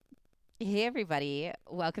Hey, everybody.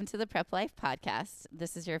 Welcome to the Prep Life Podcast.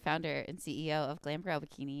 This is your founder and CEO of Glam Girl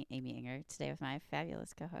Bikini, Amy Inger, today with my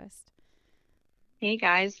fabulous co host. Hey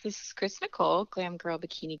guys, this is Chris Nicole, Glam Girl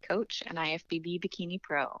Bikini Coach and IFBB Bikini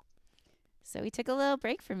Pro. So, we took a little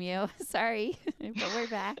break from you. Sorry, but we're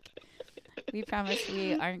back. We promise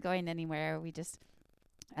we aren't going anywhere. We just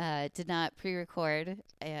did not pre record,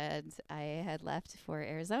 and I had left for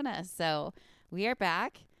Arizona. So, we are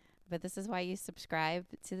back. But this is why you subscribe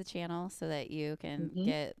to the channel so that you can hmm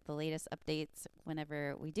get the latest updates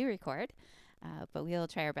whenever we do record. But we'll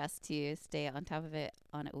try our best to stay on top of it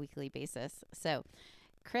on a weekly basis. So,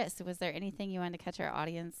 Chris, was there anything you wanted to catch our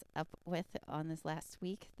audience up with on this last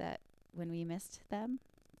week that when we missed them?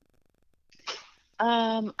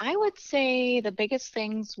 I would say the biggest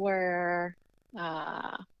things were,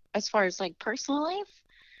 uh, as far as like personal life,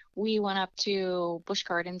 we went up to Busch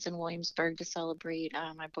Gardens in Williamsburg to celebrate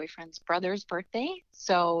my boyfriend's brother's birthday.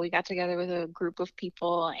 So we got together with a group of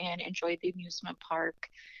people and enjoyed the amusement park.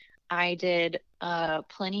 I did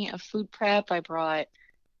plenty of food prep. I brought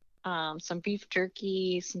some beef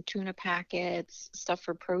jerky, some tuna packets, stuff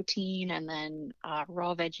for protein, and then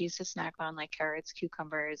raw veggies to snack on, like carrots,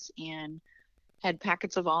 cucumbers, and had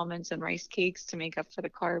packets of almonds and rice cakes to make up for the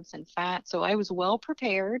carbs and fat. So I was well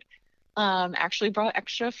prepared. Actually brought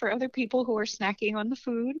extra for other people who are snacking on the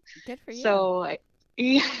food. Good for you. So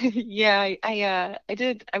yeah, I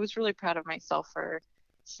did. I was really proud of myself for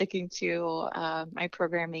sticking to my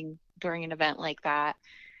programming during an event like that.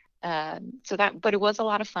 But it was a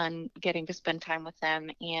lot of fun getting to spend time with them.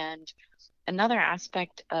 And another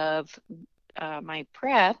aspect of my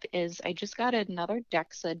prep is I just got another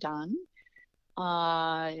DEXA done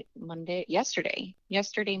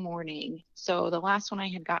yesterday morning. So the last one I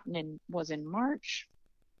had gotten in was in March,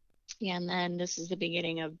 and then this is the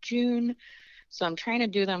beginning of June. So I'm trying to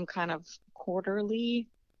do them kind of quarterly.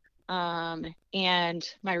 And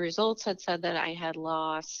my results had said that I had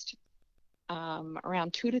lost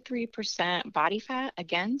around 2 to 3% body fat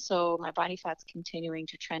again. So my body fat's continuing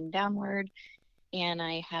to trend downward. And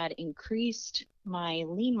I had increased my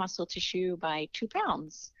lean muscle tissue by 2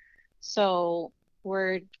 pounds. So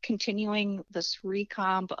we're continuing this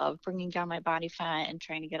recomp of bringing down my body fat and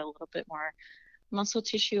trying to get a little bit more muscle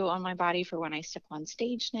tissue on my body for when I step on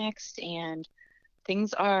stage next. And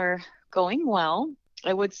things are going well.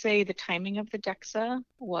 I would say the timing of the DEXA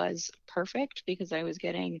was perfect because I was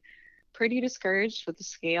getting pretty discouraged with the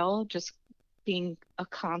scale just being a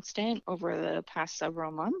constant over the past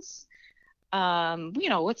several months.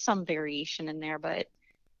 With some variation in there, but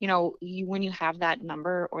when you have that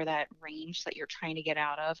number or that range that you're trying to get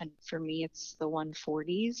out of, and for me, it's the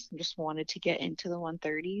 140s. I just wanted to get into the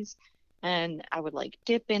 130s, and I would like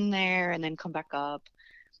dip in there and then come back up,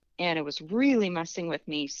 and it was really messing with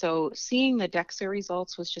me. So seeing the DEXA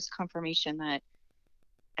results was just confirmation that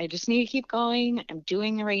I just need to keep going. I'm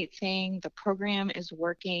doing the right thing. The program is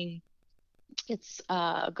working. It's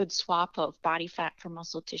a good swap of body fat for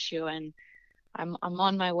muscle tissue, and I'm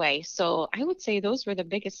on my way. So I would say those were the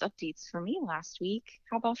biggest updates for me last week.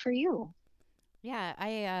 How about for you? Yeah,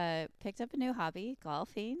 I picked up a new hobby,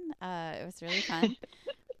 golfing. It was really fun.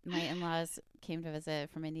 My in laws came to visit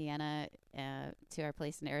from Indiana to our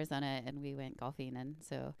place in Arizona, and we went golfing. And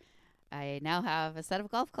so I now have a set of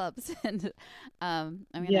golf clubs, and I'm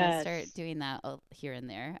gonna start Yes. doing that here and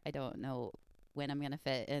there. I don't know when I'm gonna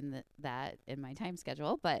fit in that in my time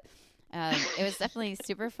schedule, but it was definitely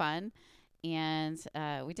super fun, and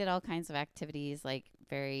we did all kinds of activities, like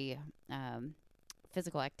very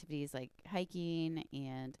physical activities, like hiking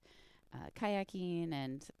and kayaking,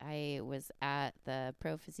 and I was at the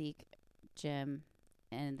Pro Physique gym,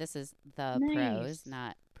 and this is the pros, Nice.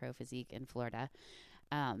 not Pro Physique in Florida.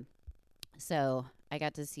 Um, so I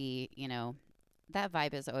got to see, that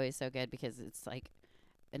vibe is always so good because it's like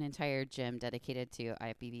an entire gym dedicated to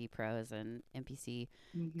IFBB pros and NPC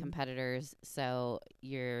hmm competitors. So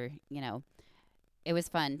it was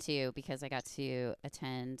fun too because I got to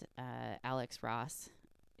attend Alex Ross.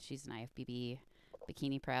 She's an IFBB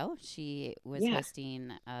bikini pro. She was Yeah.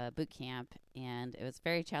 hosting a boot camp, and it was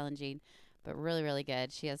very challenging, but really, really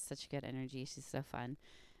good. She has such good energy. She's so fun.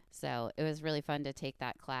 So it was really fun to take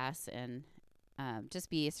that class and just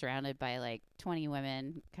be surrounded by like 20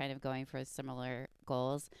 women kind of going for similar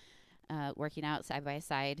goals, working out side by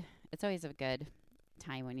side. It's always a good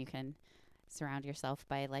time when you can surround yourself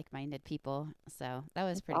by like minded people. So that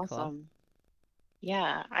was That's pretty cool. awesome.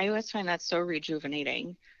 Yeah. I always find that so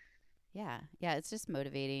rejuvenating. Yeah. Yeah. It's just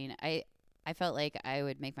motivating. I felt like I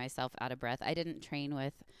would make myself out of breath. I didn't train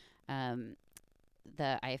with um,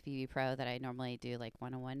 the IFBB pro that I normally do like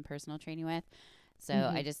one on one personal training with.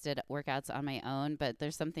 So I just did workouts on my own, but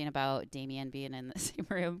there's something about Damien being in the same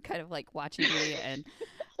room, kind of like watching me, and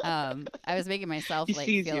I was making myself He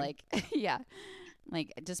like sees feel you. like, yeah,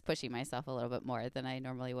 like just pushing myself a little bit more than I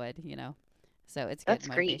normally would, you know. So it's good That's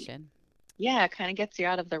great. motivation. Yeah, it kind of gets you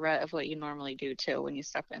out of the rut of what you normally do too when you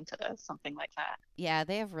step into something like that. Yeah,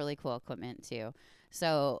 they have really cool equipment too.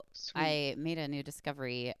 So Sweet. I made a new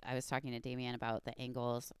discovery. I was talking to Damien about the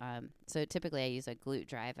angles. So typically I use a glute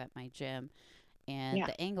drive at my gym, and Yeah.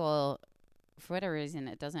 the angle, for whatever reason,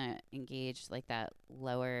 it doesn't engage like that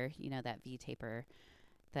lower, you know, that V taper,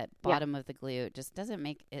 that Yeah. bottom of the glute just doesn't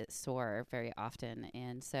make it sore very often.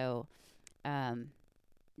 And so, um,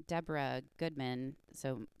 Deborah Goodman,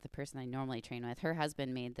 so the person I normally train with, her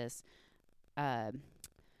husband made this. Uh,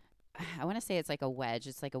 I want to say it's like a wedge.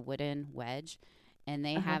 It's like a wooden wedge, and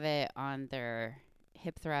they Uh-huh. have it on their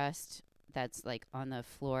hip thrust. That's like on the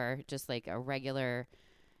floor, just like a regular,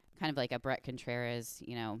 kind of like a Brett Contreras,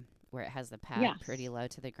 you know, where it has the pad pretty Yes. low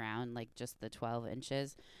to the ground, like just the 12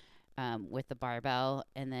 inches, with the barbell.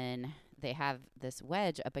 And then they have this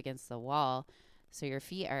wedge up against the wall. So your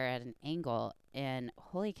feet are at an angle. And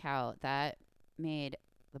holy cow, that made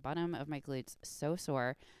the bottom of my glutes so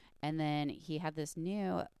sore. And then he had this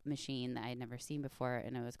new machine that I'd never seen before,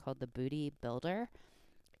 and it was called the Booty Builder.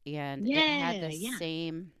 And it had Yeah, the yeah.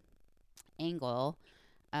 same angle,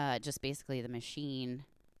 just basically the machine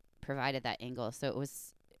provided that angle. So it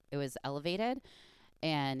was elevated,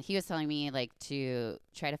 and he was telling me like to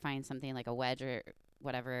try to find something like a wedge or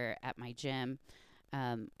whatever at my gym,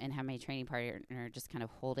 and have my training partner just kind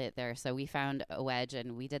of hold it there. So we found a wedge,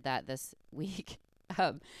 and we did that this week.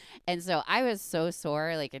 And so I was so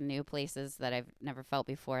sore, like in new places that I've never felt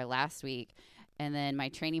before last week. And then my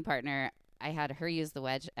training partner, I had her use the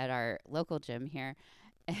wedge at our local gym here.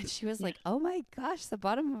 And she was Yeah. like, "Oh my gosh, the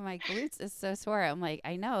bottom of my glutes is so sore." I'm like,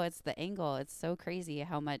 "I know, it's the angle. It's so crazy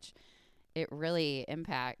how much it really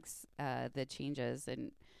impacts the changes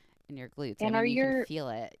in your glutes. I And mean, you can feel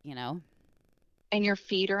it, you know." your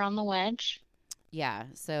feet are on the wedge? Yeah.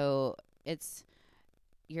 So it's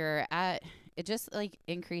you're at it just like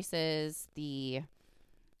increases the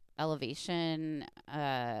elevation.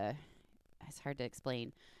 It's hard to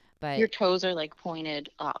explain, Your but toes are like pointed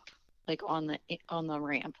up, like on the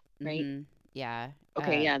ramp, right? yeah,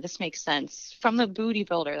 Okay, yeah, this makes sense. From the booty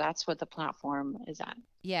builder, that's what the platform is at.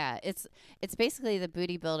 yeah. It's basically the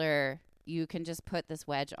booty builder. You can just put this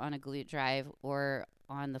wedge on a glute drive or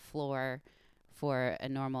on the floor for a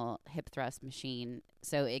normal hip thrust machine.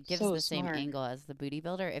 So it gives So the same smart. angle as the booty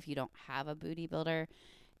builder if you don't have a booty builder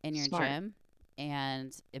in your Smart. gym,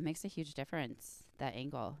 and it makes a huge difference, that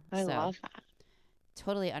angle. I So love that.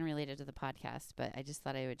 totally unrelated to the podcast, but I just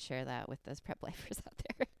thought I would share that with those prep lifers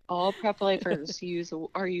out All prep lifers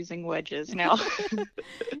are using wedges now. there.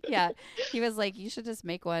 Yeah, he was like, "You should just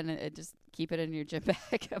make one and just keep it in your gym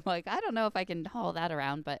bag." I'm like, "I don't know if I can haul that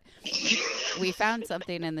around," but we found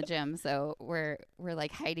something in the gym, so we're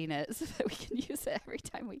like hiding it so that we can use it every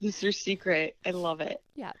time we. This is your secret. I love it.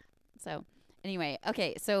 Yeah. So anyway,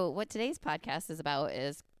 okay. So what today's podcast is about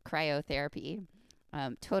is cryotherapy.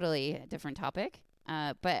 Totally a different topic.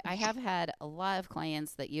 But I have had a lot of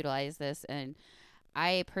clients that utilize this, and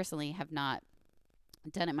I personally have not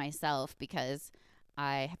done it myself because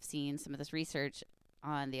I have seen some of this research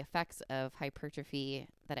on the effects of hypertrophy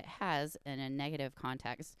that it has in a negative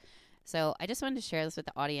context. So I just wanted to share this with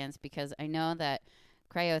the audience because I know that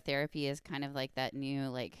cryotherapy is kind of like that new,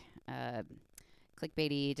 like,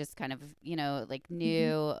 clickbaity, just kind of, you know, like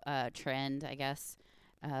Hmm. new trend, I guess,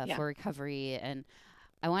 Yeah. for recovery. And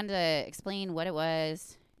I wanted to explain what it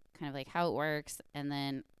was, kind of like how it works, and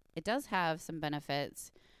then it does have some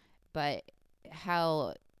benefits, but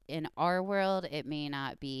how in our world it may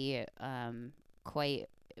not be quite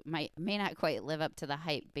might may not quite live up to the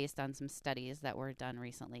hype based on some studies that were done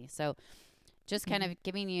recently. So just kind Hmm. of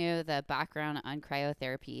giving you the background on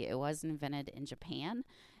cryotherapy. It was invented in Japan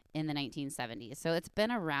in the 1970s. So it's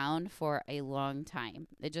been around for a long time.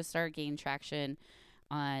 It just started gaining traction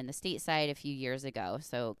on the state side a few years ago.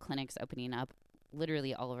 So clinics opening up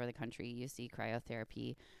literally all over the country. You see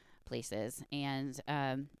cryotherapy places. And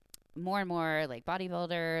more and more like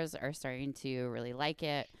bodybuilders are starting to really like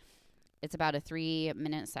it. It's about a 3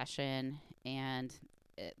 minute session, and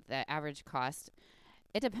the average cost,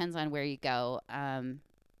 it depends on where you go.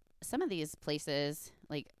 Some of these places,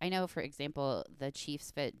 like I know, for example, the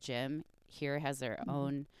Chiefs Fit gym here has their Hmm.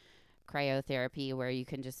 own cryotherapy where you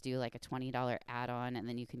can just do like a $20 add on and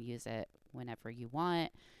then you can use it whenever you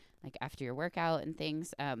want, like after your workout and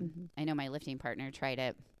things. Hmm. I know my lifting partner tried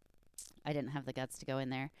it. I didn't have the guts to go in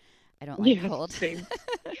there. I don't like Yeah, cold. same.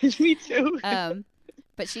 Me too. um,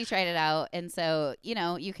 But she tried it out, and so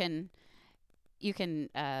you can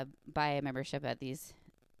buy a membership at these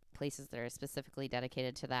places that are specifically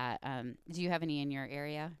dedicated to that. Do you have any in your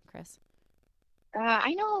area, Chris?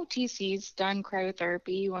 I know TC's done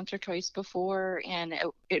cryotherapy once or twice before, and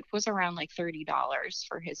it was around like $30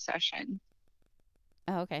 for his session.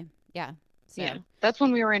 Oh, okay. Yeah. Yeah, So that's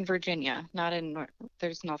when we were in Virginia, not in,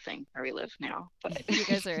 there's nothing where we live now. But you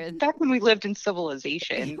guys are in back when we lived in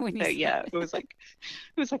civilization, when you yeah, it was like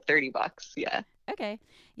 $30. Yeah. okay.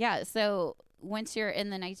 Yeah. So once you're in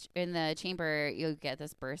the in the chamber, you'll get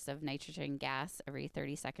this burst of nitrogen gas every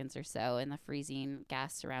 30 seconds or so, and the freezing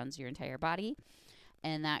gas surrounds your entire body,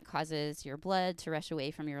 and that causes your blood to rush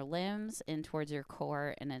away from your limbs and towards your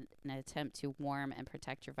core in an attempt to warm and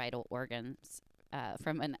protect your vital organs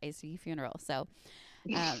from an icy funeral. So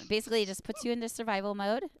basically, it just puts you into survival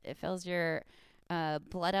mode. It fills your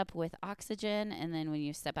blood up with oxygen, and then when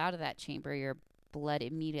you step out of that chamber, your blood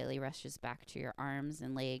immediately rushes back to your arms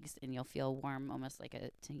and legs, and you'll feel warm, almost like a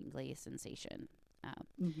tingly sensation. Um,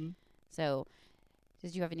 Hmm. so,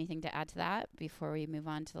 did you have anything to add to that before we move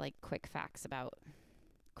on to like quick facts about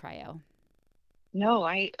cryo? No,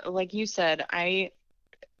 like you said, the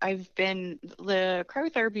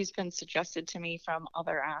cryotherapy's been suggested to me from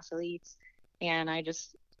other athletes, and I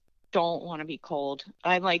just don't want to be cold.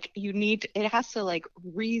 I'm like, it has to like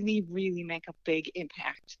really, really make a big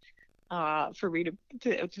impact for me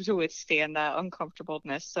to withstand that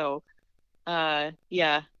uncomfortableness. So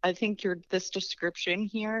yeah, I think this description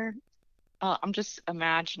here, I'm just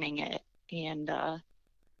imagining it, and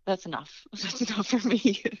that's enough. That's enough for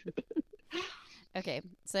me. Okay,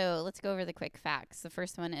 so let's go over the quick facts. The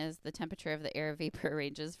first one is the temperature of the air vapor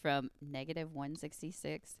ranges from negative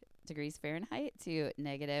 166 degrees Fahrenheit to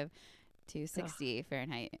negative 260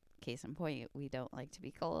 Fahrenheit. Case in point, we don't like to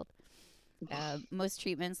be cold. Most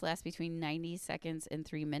treatments last between 90 seconds and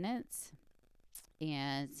 3 minutes.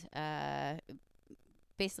 And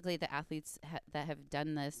basically, the athletes that have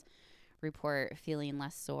done this report feeling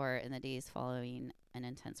less sore in the days following an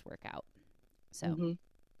intense workout. So, Hmm.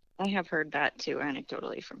 I have heard that too,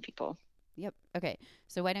 anecdotally from people. yep. Okay.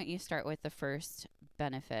 So, why don't you start with the first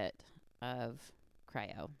benefit of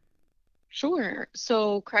cryo? Sure.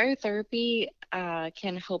 So cryotherapy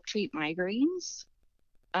can help treat migraines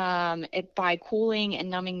by cooling and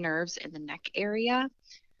numbing nerves in the neck area.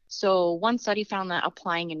 So one study found that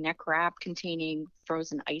applying a neck wrap containing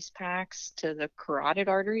frozen ice packs to the carotid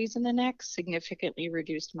arteries in the neck significantly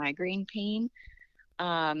reduced migraine pain.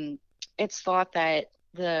 Um, it's thought that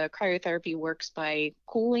the cryotherapy works by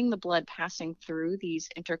cooling the blood passing through these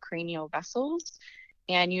intracranial vessels.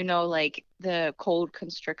 And like the cold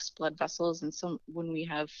constricts blood vessels, and some when we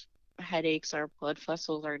have headaches, our blood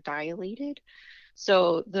vessels are dilated.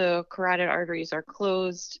 So the carotid arteries are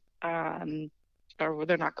closed, or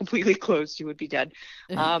they're not completely closed, you would be dead.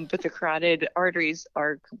 But the carotid arteries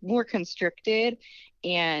are more constricted,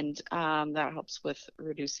 and that helps with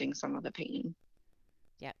reducing some of the pain.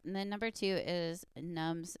 Yeah. And then number two is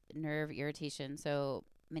numbs nerve irritation. So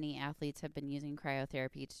many athletes have been using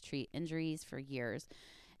cryotherapy to treat injuries for years.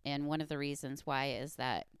 And one of the reasons why is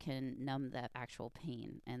that can numb the actual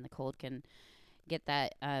pain, and the cold can get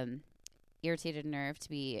that irritated nerve to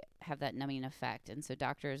be have that numbing effect. And so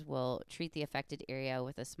doctors will treat the affected area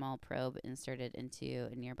with a small probe inserted into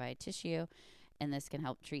a nearby tissue, and this can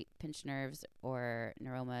help treat pinched nerves or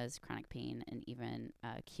neuromas, chronic pain, and even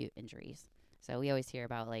acute injuries. So we always hear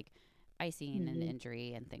about like icing and Hmm.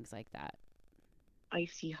 injury and things like that.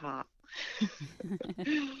 Icy hot.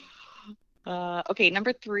 Okay,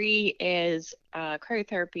 number three is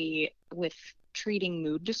cryotherapy with treating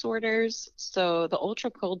mood disorders. So the ultra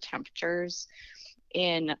cold temperatures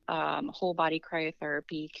in whole body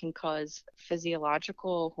cryotherapy can cause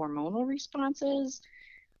physiological hormonal responses.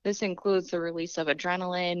 This includes the release of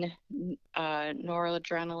adrenaline,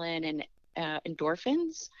 noradrenaline, and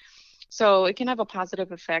endorphins. So it can have a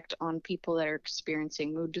positive effect on people that are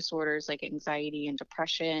experiencing mood disorders like anxiety and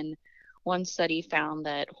depression. One study found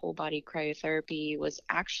that whole body cryotherapy was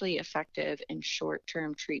actually effective in short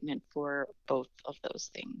term treatment for both of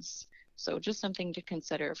those things. So just something to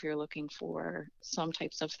consider if you're looking for some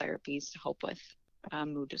types of therapies to help with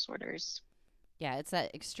mood disorders. Yeah, it's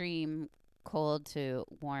that extreme cold to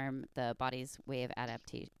warm the body's way of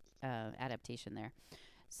adaptation there.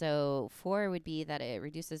 So, four would be that it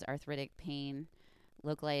reduces arthritic pain.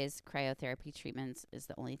 Localized cryotherapy treatments is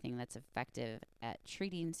the only thing that's effective at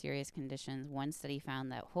treating serious conditions. One study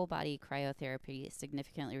found that whole body cryotherapy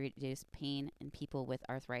significantly reduced pain in people with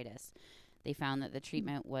arthritis. They found that the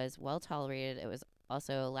treatment was well tolerated. It was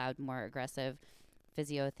also allowed more aggressive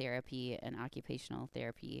physiotherapy and occupational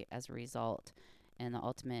therapy as a result. and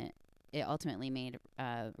it ultimately made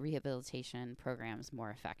rehabilitation programs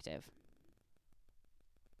more effective.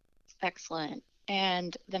 Excellent.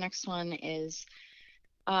 And the next one is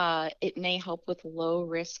it may help with low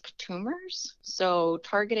risk tumors. So,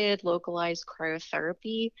 targeted localized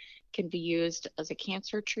cryotherapy can be used as a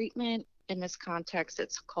cancer treatment. In this context,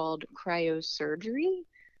 it's called cryosurgery.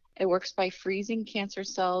 It works by freezing cancer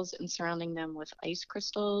cells and surrounding them with ice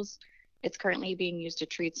crystals. It's currently being used to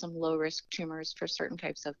treat some low risk tumors for certain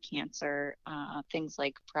types of cancer, things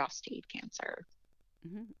like prostate cancer.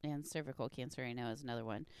 And cervical cancer, I know, is another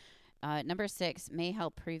one. Number 6 may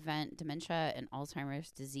help prevent dementia and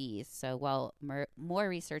Alzheimer's disease. So, while more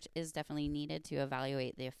research is definitely needed to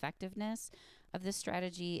evaluate the effectiveness of this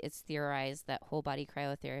strategy, it's theorized that whole body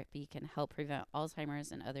cryotherapy can help prevent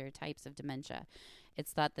Alzheimer's and other types of dementia.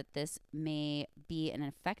 It's thought that this may be an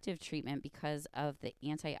effective treatment because of the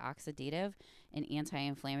antioxidative and anti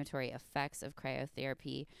inflammatory effects of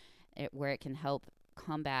cryotherapy, where it can help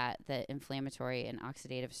combat the inflammatory and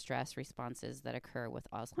oxidative stress responses that occur with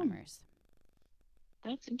Hmm, Alzheimer's.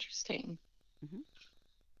 that's interesting. hmm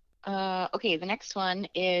Okay, the next one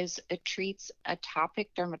is it treats atopic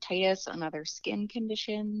dermatitis and other skin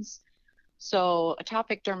conditions. So,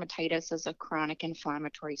 atopic dermatitis is a chronic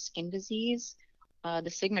inflammatory skin disease. The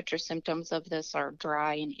signature symptoms of this are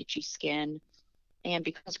dry and itchy skin. And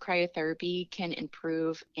because cryotherapy can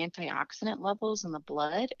improve antioxidant levels in the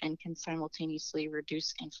blood and can simultaneously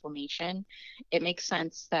reduce inflammation, it makes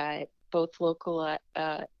sense that both localized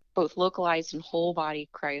and whole body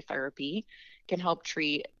cryotherapy can help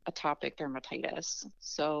treat atopic dermatitis.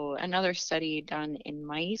 So, another study done in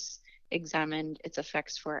mice examined its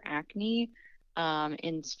effects for acne,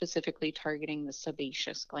 and specifically targeting the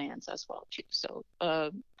sebaceous glands as well too. So,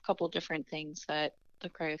 a couple different things that the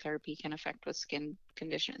cryotherapy can affect with skin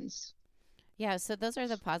conditions. Yeah, so those are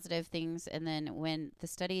the positive things. And then when the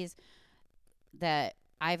studies that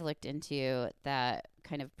I've looked into that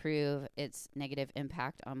kind of prove its negative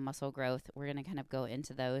impact on muscle growth, we're going to kind of go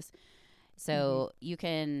into those. Mm-hmm. So you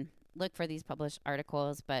can look for these published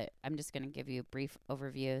articles, but I'm just going to give you a brief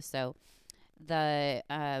overview. So the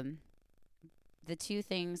um, the two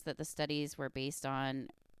things that the studies were based on,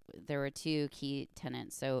 there were two key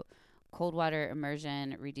tenets. So, cold water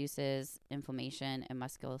immersion reduces inflammation in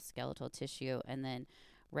musculoskeletal tissue, and then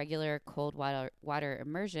regular water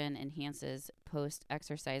immersion enhances post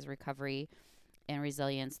exercise recovery and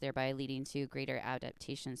resilience, thereby leading to greater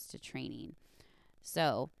adaptations to training.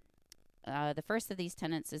 So, the first of these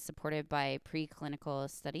tenets is supported by preclinical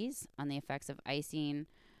studies on the effects of icing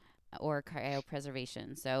or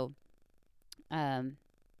cryopreservation. So, um,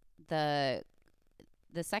 the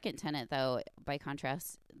the second tenet, though, by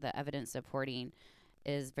contrast, the evidence supporting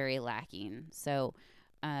is very lacking. So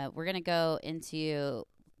we're going to go into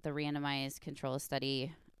the randomized control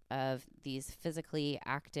study of these physically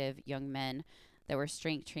active young men that were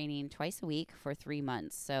strength training twice a week for 3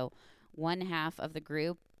 months. So one half of the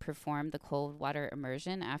group performed the cold water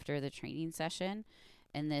immersion after the training session,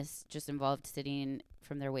 and this just involved sitting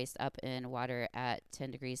from their waist up in water at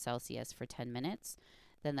 10 degrees Celsius for 10 minutes.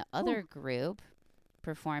 Then the other Oh. group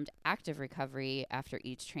performed active recovery after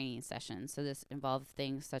each training session. So this involved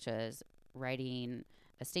things such as riding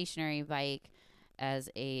a stationary bike as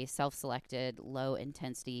a self selected low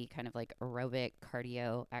intensity kind of like aerobic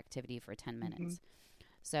cardio activity for 10 Mm-hmm. minutes.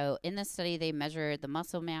 So in this study, they measured the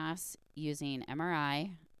muscle mass using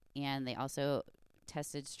MRI, and they also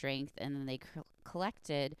tested strength, and then they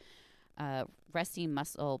collected resting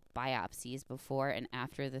muscle biopsies before and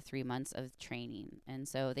after the 3 months of training. And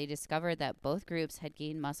so they discovered that both groups had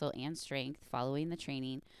gained muscle and strength following the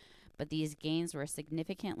training, but these gains were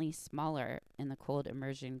significantly smaller in the cold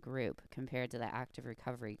immersion group compared to the active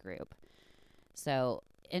recovery group. So,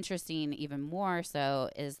 interesting, even more so,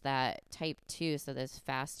 is that type 2, so this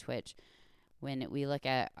fast twitch, when we look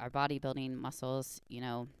at our bodybuilding muscles,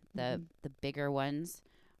 Mm-hmm. the bigger ones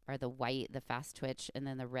are the white, the fast twitch, and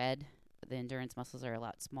then the red, the endurance muscles are a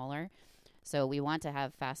lot smaller. So we want to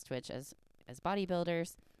have fast twitch as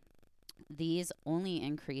bodybuilders. These only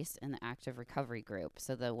increased in the active recovery group.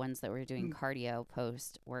 So the ones that were doing cardio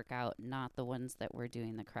post workout, not the ones that were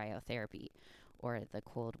doing the cryotherapy or the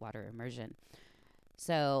cold water immersion.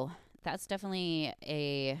 So that's definitely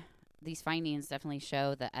these findings definitely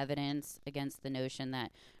show the evidence against the notion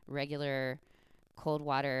that regular cold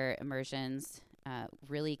water immersions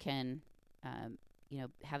really can,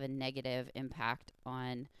 have a negative impact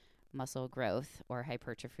on muscle growth or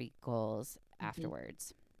hypertrophy goals Mm-hmm.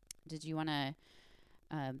 afterwards. Did you want to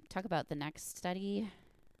talk about the next study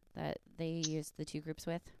that they used the two groups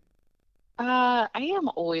with? I am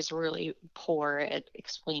always really poor at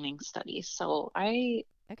explaining studies. So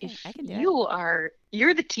Okay, I if can do it.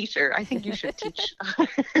 you're the teacher, I think you should teach.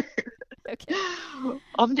 Okay.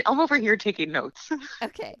 I'm over here taking notes.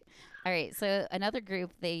 Okay. All right. So another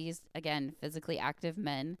group, they used, again, physically active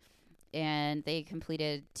men, and they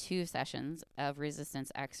completed 2 sessions of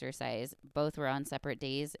resistance exercise. Both were on separate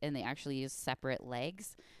days, and they actually used separate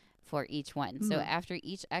legs for each one. So Hmm. after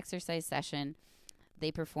each exercise session,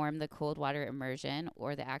 they performed the cold water immersion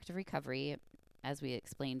or the active recovery, as we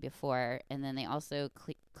explained before. And then they also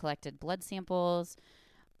collected blood samples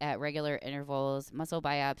at regular intervals, muscle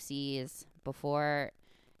biopsies before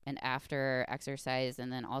and after exercise,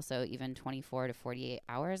 and then also even 24 to 48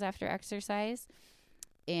 hours after exercise.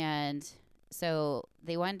 And so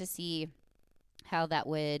they wanted to see how that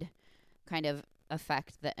would kind of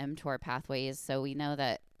affect the mTOR pathways. So we know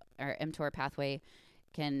that our mTOR pathway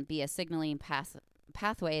can be a signaling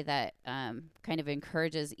pathway that kind of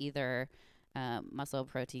encourages either muscle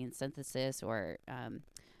protein synthesis or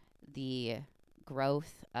the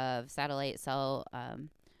growth of satellite cell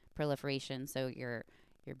proliferation. So you're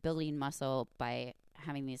building muscle by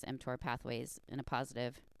having these mTOR pathways in a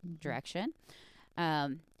positive Mhm. direction.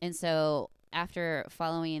 And so after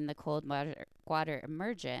following the cold water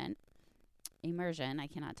immersion, I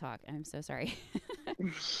cannot talk. I'm so sorry.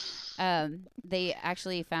 They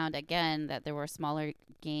actually found again that there were smaller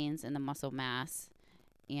gains in the muscle mass,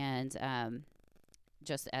 and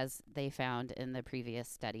just as they found in the previous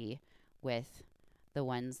study with the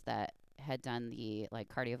ones that had done the like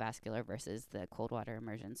cardiovascular versus the cold water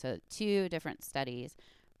immersion. So 2 different studies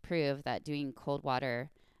prove that doing cold water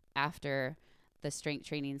after the strength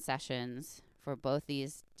training sessions for both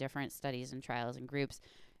these different studies and trials and groups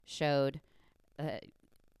showed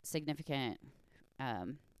significant,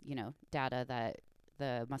 data that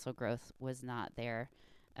the muscle growth was not there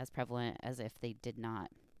as prevalent as if they did not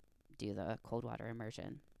do the cold water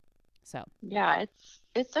immersion. So, Yeah,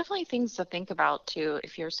 it's definitely things to think about too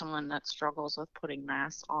if you're someone that struggles with putting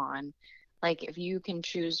mass on. Like if you can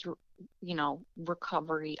choose,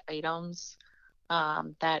 recovery items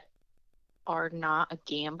that are not a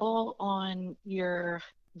gamble on your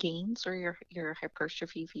gains or your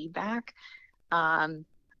hypertrophy feedback. Um,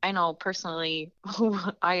 I know personally,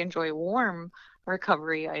 I enjoy warm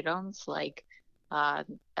recovery items like uh,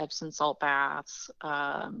 Epsom salt baths,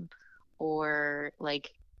 or like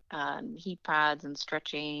heat pads and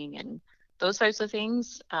stretching and those types of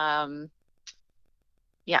things.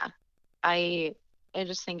 Yeah, I I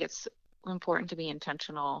just think it's important to be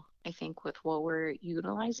intentional, I think, with what we're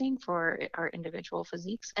utilizing for our individual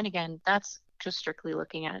physiques. And again, that's just strictly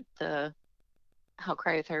looking at the how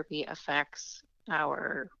cryotherapy affects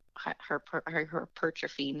our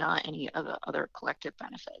hypertrophy, not any of the other collective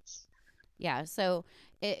benefits. yeah, so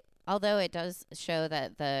it although it does show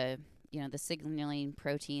that the signaling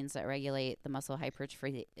proteins that regulate the muscle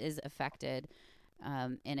hypertrophy is affected,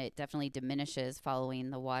 and it definitely diminishes following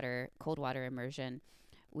the cold water immersion.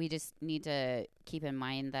 We just need to keep in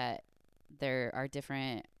mind that there are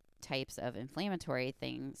different types of inflammatory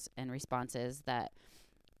things and responses that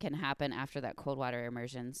can happen after that cold water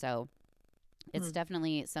immersion. So it's Hmm.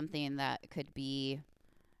 definitely something that could be,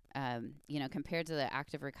 compared to the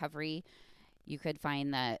active recovery, you could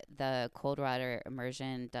find that the cold water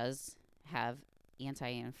immersion does have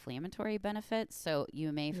anti-inflammatory benefits. So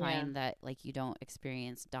you may Yeah. find that like you don't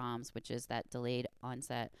experience DOMS, which is that delayed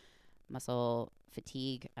onset muscle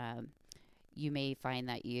fatigue. You may find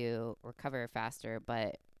that you recover faster,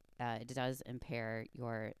 but it does impair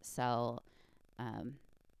your cell. Um,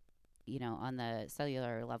 on the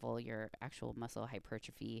cellular level, your actual muscle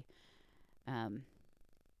hypertrophy. Um,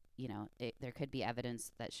 there could be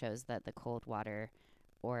evidence that shows that the cold water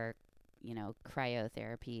or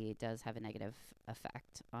cryotherapy does have a negative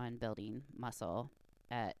effect on building muscle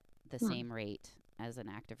at the Hmm. same rate as an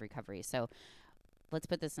active recovery. So let's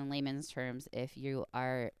put this in layman's terms. If you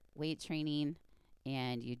are weight training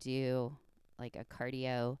and you do like a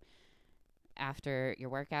cardio after your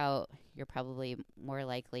workout, you're probably more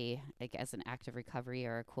likely, like as an active recovery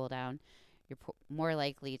or a cool down, you're more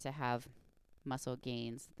likely to have muscle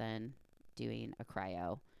gains than doing a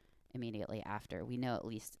cryo immediately after. We know at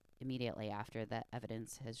least immediately after that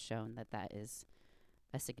evidence has shown that that is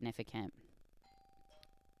a significant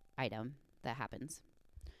item that happens.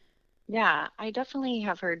 Yeah, I definitely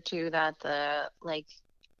have heard too that the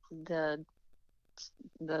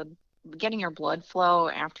the getting your blood flow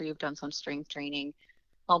after you've done some strength training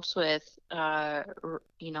helps with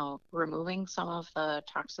removing some of the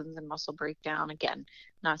toxins and muscle breakdown. Again,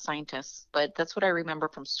 not scientists, but that's what I remember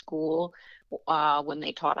from school when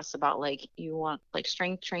they taught us about like you want like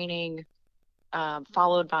strength training.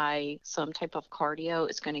 followed by some type of cardio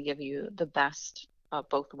is going to give you the best of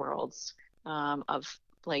both worlds, of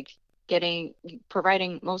like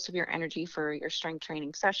providing most of your energy for your strength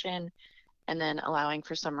training session, and then allowing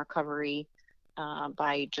for some recovery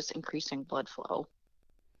by just increasing blood flow.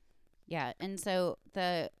 Yeah, and so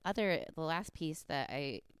the last piece that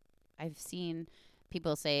I've seen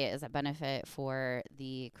people say is a benefit for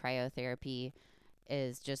the cryotherapy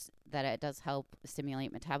is just that it does help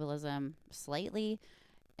stimulate metabolism slightly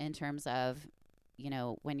in terms of,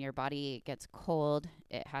 when your body gets cold,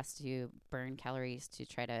 it has to burn calories to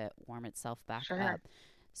try to warm itself back Sure. up.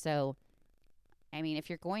 So, I mean, if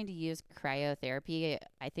you're going to use cryotherapy,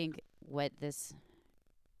 I think what these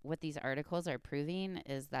articles are proving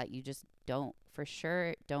is that you just for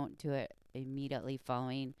sure don't do it immediately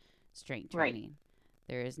following strength Right. training.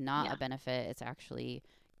 There is not Yeah. a benefit. It's actually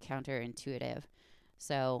counterintuitive.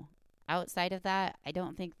 So, outside of that, I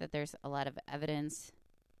don't think that there's a lot of evidence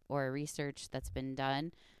or research that's been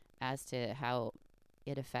done as to how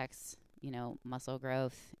it affects, muscle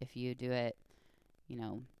growth if you do it,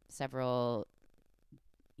 several,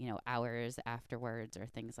 hours afterwards or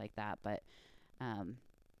things like that. Um,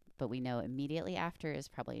 but we know immediately after is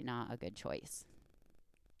probably not a good choice.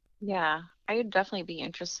 Yeah, I would definitely be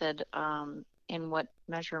interested in what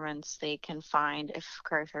measurements they can find if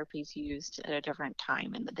cryotherapy is used at a different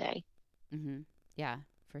time in the day. Mm-hmm. Yeah,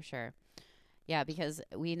 for sure. Yeah, because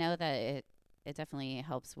we know that it definitely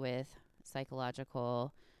helps with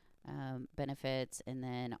psychological benefits, and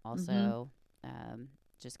then Mm-hmm. also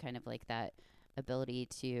just kind of like that ability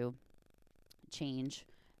to change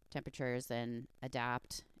temperatures and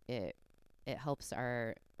adapt. It helps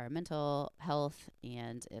our mental health,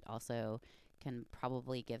 and it also can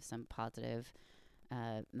probably give some positive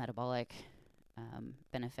metabolic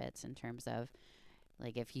benefits in terms of,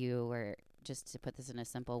 like, if you were, just to put this in a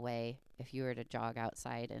simple way, if you were to jog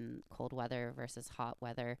outside in cold weather versus hot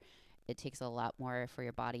weather, it takes a lot more for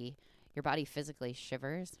your body. Your body physically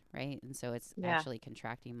shivers, right? And so it's Yeah. actually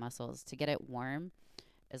contracting muscles. To get it warm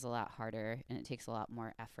is a lot harder, and it takes a lot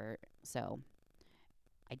more effort. So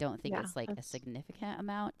I don't think Yeah. it's like a That's significant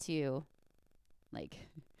amount to, like,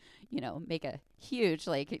 make a huge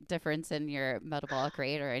like difference in your metabolic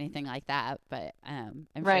rate or anything like that. But I'm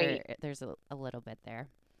sure right. there's a little bit there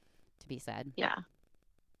to be said. Yeah.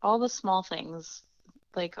 All the small things,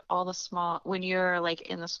 like all the small, when you're like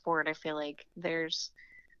in the sport, I feel like there's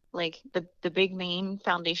like the big main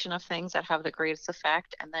foundation of things that have the greatest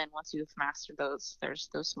effect, and then once you've mastered those, there's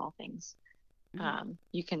those small things. Hmm.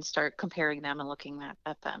 You can start comparing them and looking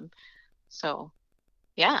at them. So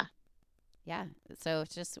yeah. Yeah. So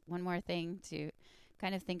it's just one more thing to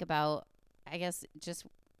kind of think about. I guess just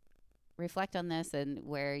reflect on this and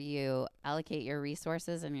where you allocate your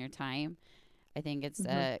resources and your time. I think it's Hmm.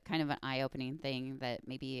 a kind of an eye-opening thing that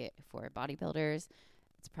maybe for bodybuilders,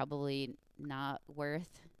 it's probably not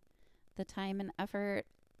worth the time and effort.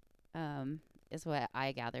 Is what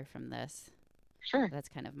I gather from this. Sure. That's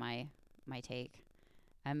kind of my take.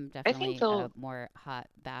 I'm I think definitely a they'll, more hot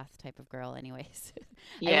bath type of girl, anyways.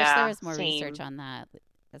 I wish there yeah, was more research same. on that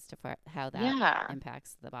as to how that Yeah.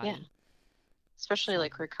 impacts the Yeah. body. Especially So,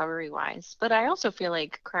 like recovery wise. But I also feel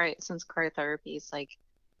like since cryotherapy is like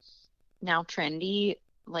now trendy,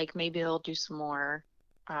 like maybe they'll do some more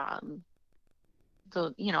um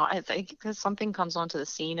I think because something comes onto the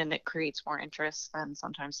scene and it creates more interest, then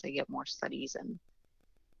sometimes they get more studies, and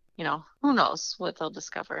who knows what they'll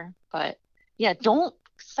discover. But yeah, don't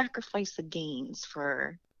sacrifice the gains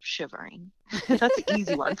for shivering. That's the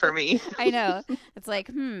easy one for me. I know. It's like,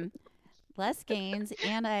 less gains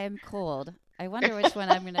and I'm cold. I wonder which one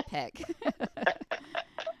I'm going to pick.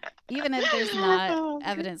 Even if there's not Oh, good.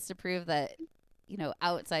 evidence to prove that,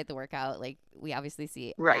 outside the workout, like we obviously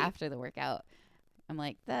see Right. after the workout, I'm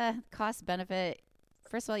like, the cost benefit.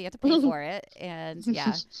 First of all, you have to pay for it. And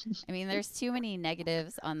yeah, I mean, there's too many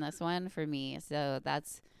negatives on this one for me. So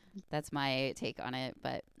that's my take on it.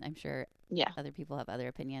 But I'm sure Yeah. other people have other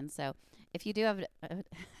opinions. So if you do have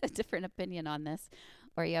a different opinion on this,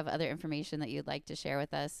 or you have other information that you'd like to share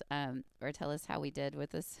with us, or tell us how we did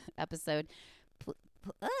with this episode, pl-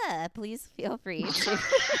 please feel free to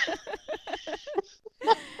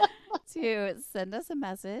to send us a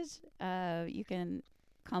message. You can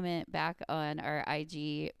comment back on our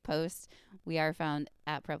IG post. We are found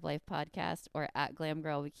at Prep Life Podcast or at Glam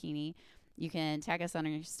Girl Bikini. You can tag us on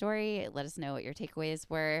your story. Let us know what your takeaways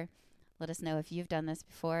were. Let us know if you've done this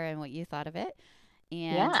before and what you thought of it.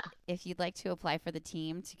 And Yeah. if you'd like to apply for the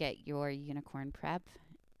team to get your unicorn prep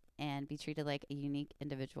and be treated like a unique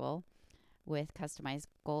individual, with customized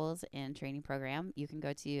goals and training program, you can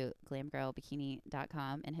go to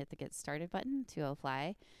glamgirlbikini.com and hit the Get Started button to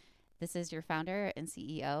apply. This is your founder and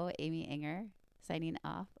CEO, Amy Enger, signing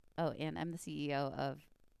off. Oh, and I'm the CEO of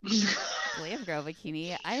Glam Girl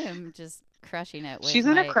Bikini. I am just crushing it with She's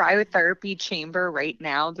in a my. cryotherapy chamber right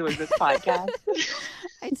now doing this podcast.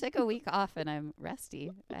 I took a week off and I'm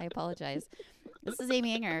rusty. I apologize. This is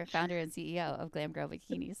Amy Enger, founder and CEO of Glam Girl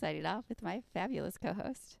Bikini, signing off with my fabulous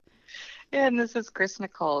co-host. And this is Chris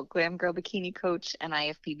Nicole, Glam Girl Bikini Coach and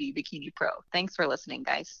IFPB Bikini Pro. Thanks for listening,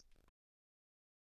 guys.